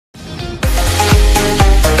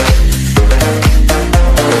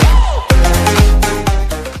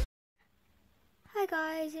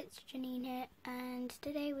it's Janine here, and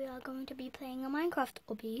today we are going to be playing a Minecraft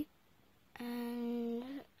obby, and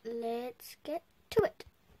let's get to it.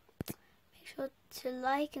 Make sure to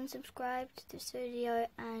like and subscribe to this video,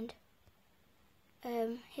 and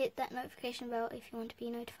hit that notification bell if you want to be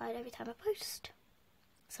notified every time I post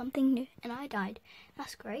something new. And I died.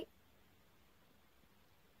 That's great.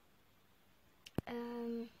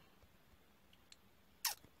 I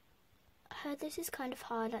heard this is kind of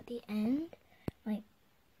hard at the end, like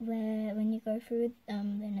where when you go through the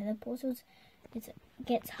nether portals, it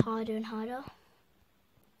gets harder and harder.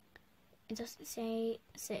 It doesn't stay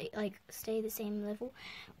the same level.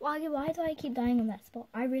 Why do I keep dying on that spot?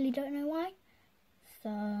 I really don't know why. So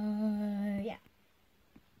yeah.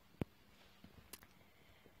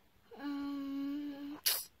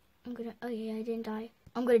 Oh yeah, I didn't die.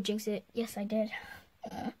 I'm gonna jinx it. Yes, I did.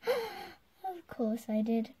 Of course I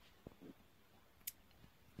did.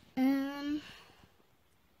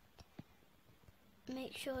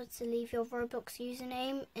 Make sure to leave your Roblox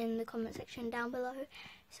username in the comment section down below,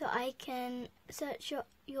 so I can search your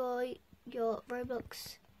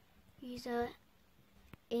Roblox user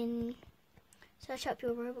search up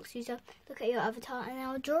your Roblox user, look at your avatar, and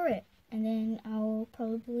I'll draw it, and then I'll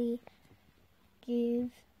probably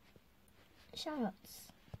give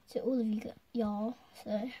shoutouts to all of you y'all.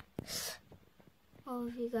 So all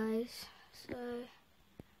of you guys. So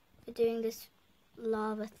we're doing this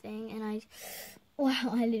lava thing, and I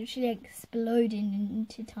literally exploded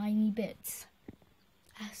into tiny bits.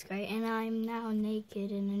 That's great. And I'm now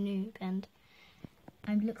naked and a noob, and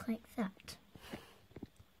I look like that.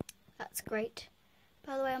 That's great.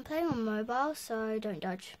 By the way, I'm playing on mobile, so don't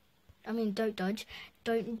judge. Don't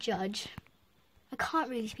judge. I can't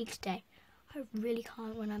really speak today. I really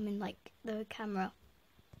can't when I'm in like the camera.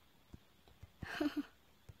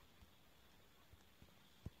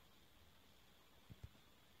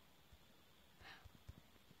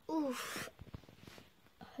 Oof.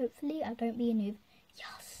 Hopefully I don't be a noob.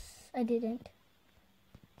 Yes, I didn't.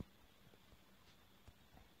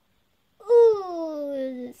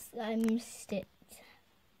 Ooh, I missed it.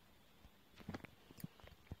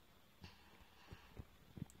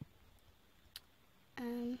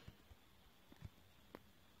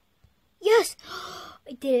 Yes!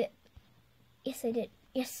 I did it. Yes, I did.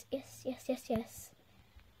 Yes.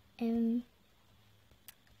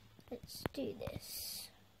 Let's do this.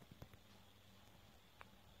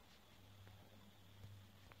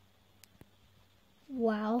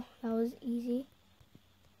 Wow, that was easy.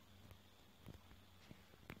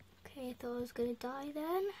 Okay, I thought I was gonna die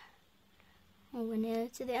then. Oh, we're near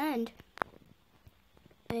to the end.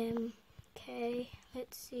 Okay,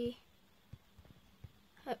 let's see.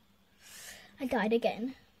 Oh, I died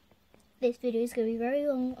again. This video is gonna be very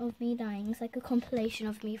long of me dying. It's like a compilation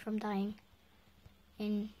of me from dying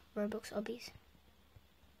in Roblox obbies.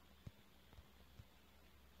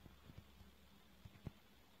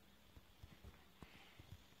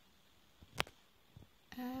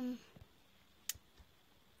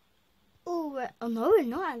 Oh no, we're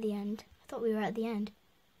not at the end. I thought we were at the end.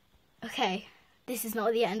 Okay, this is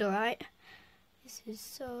not the end, alright? This is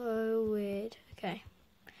so weird. Okay.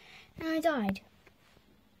 And I died.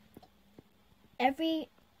 Every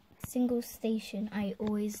single station, I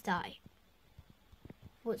always die.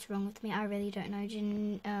 What's wrong with me? I really don't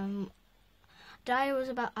know. I was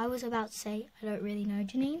about to say I don't really know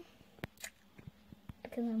Janine,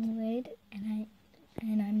 because I'm weird and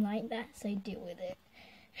I'm like that, so deal with it.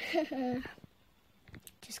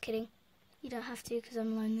 Just kidding. You don't have to, because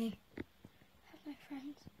I'm lonely. I have no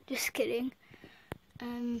friends. Just kidding.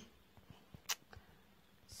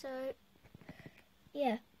 So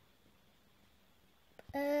yeah.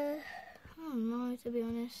 I don't know, to be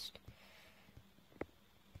honest.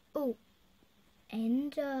 Oh,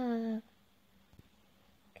 and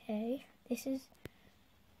okay, this is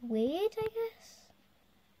weird, I guess.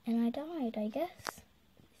 And I died, I guess.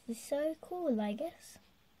 This is so cool, I guess.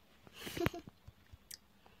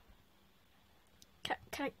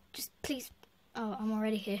 Can I just please? Oh, I'm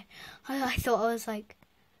already here. I thought I was like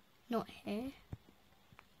not here.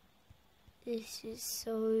 This is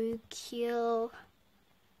so cute.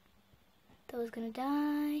 Thought I was gonna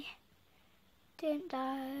die. Didn't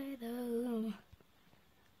die though.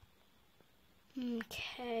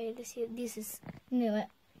 Okay, this is knew it.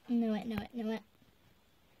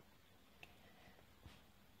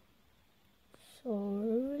 So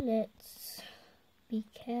let's be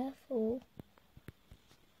careful.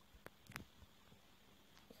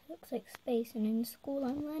 This looks like space, and in school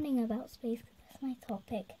I'm learning about space because that's my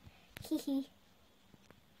topic. Hehe.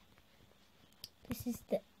 This is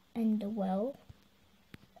the ender well,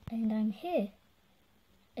 and I'm here.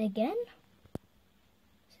 again?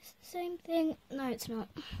 Is this the same thing? No, it's not.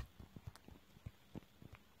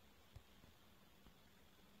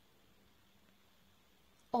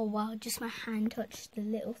 Oh wow, just my hand touched the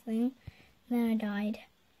little thing. And then I died.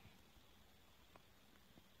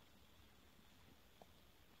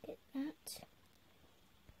 Get that.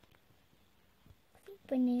 I think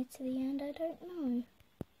we're near to the end, I don't know.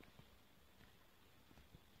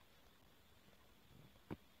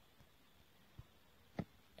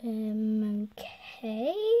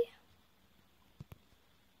 Okay.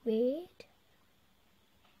 Weird.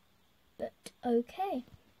 But okay.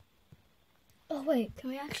 Oh wait, can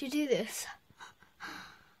we actually do this?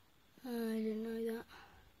 I didn't know that.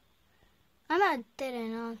 I'm at a dead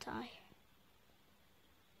end, aren't I?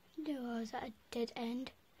 No, I was at a dead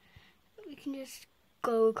end. We can just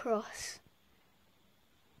go across.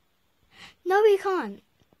 No, we can't.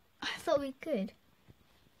 I thought we could.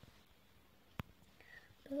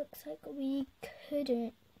 But looks like we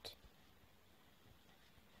couldn't.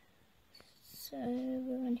 So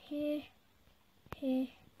we're on here, here,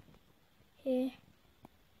 here,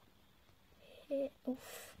 here.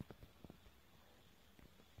 Oof.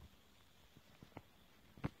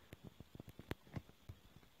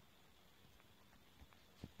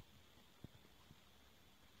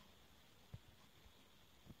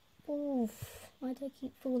 Oof. Why do I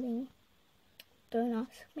keep falling? Don't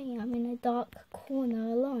ask me. I'm in a dark corner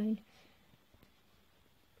alone.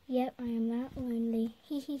 Yep, I am that lonely.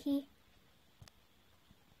 Hee hee hee.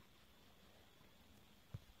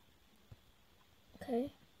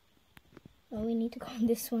 Okay. Well, we need to go on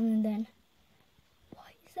this one and then...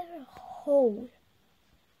 Why is there a hole?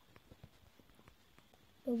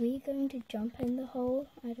 Are we going to jump in the hole?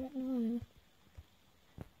 I don't know.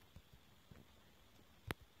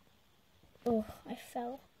 Oh, I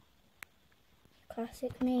fell.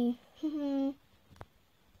 Classic me.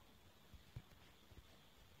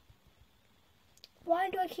 Why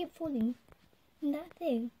do I keep falling in that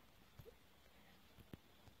thing?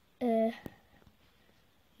 Yeah,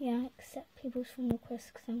 I accept people's friend requests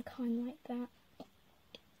because I'm kind of like that.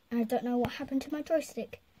 I don't know what happened to my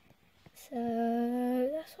joystick. So,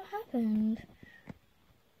 that's what happened.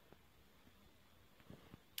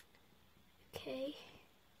 Okay.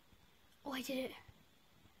 Oh, I did it.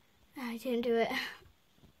 No, I didn't do it.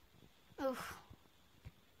 Oh.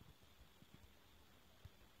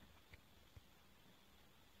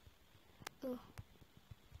 Oh.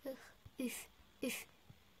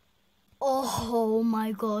 Oh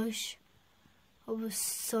my gosh. I was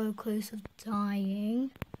so close of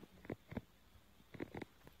dying.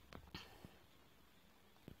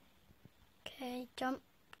 Okay, jump,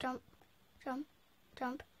 jump, jump,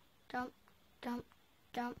 jump, jump, jump,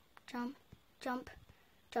 jump, jump, jump,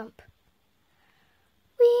 jump.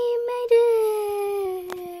 We made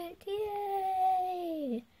it!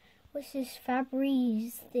 Yay! What's this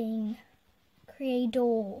Fabrice thing?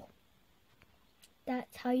 Creator.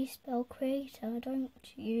 That's how you spell creator, don't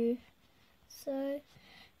you? So,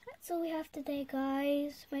 that's all we have today,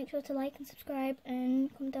 guys. Make sure to like and subscribe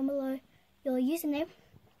and comment down below your username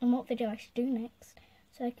and what video I should do next,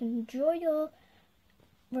 so I can draw your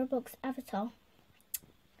Roblox avatar.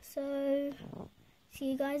 So,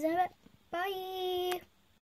 see you guys in a bit. Bye!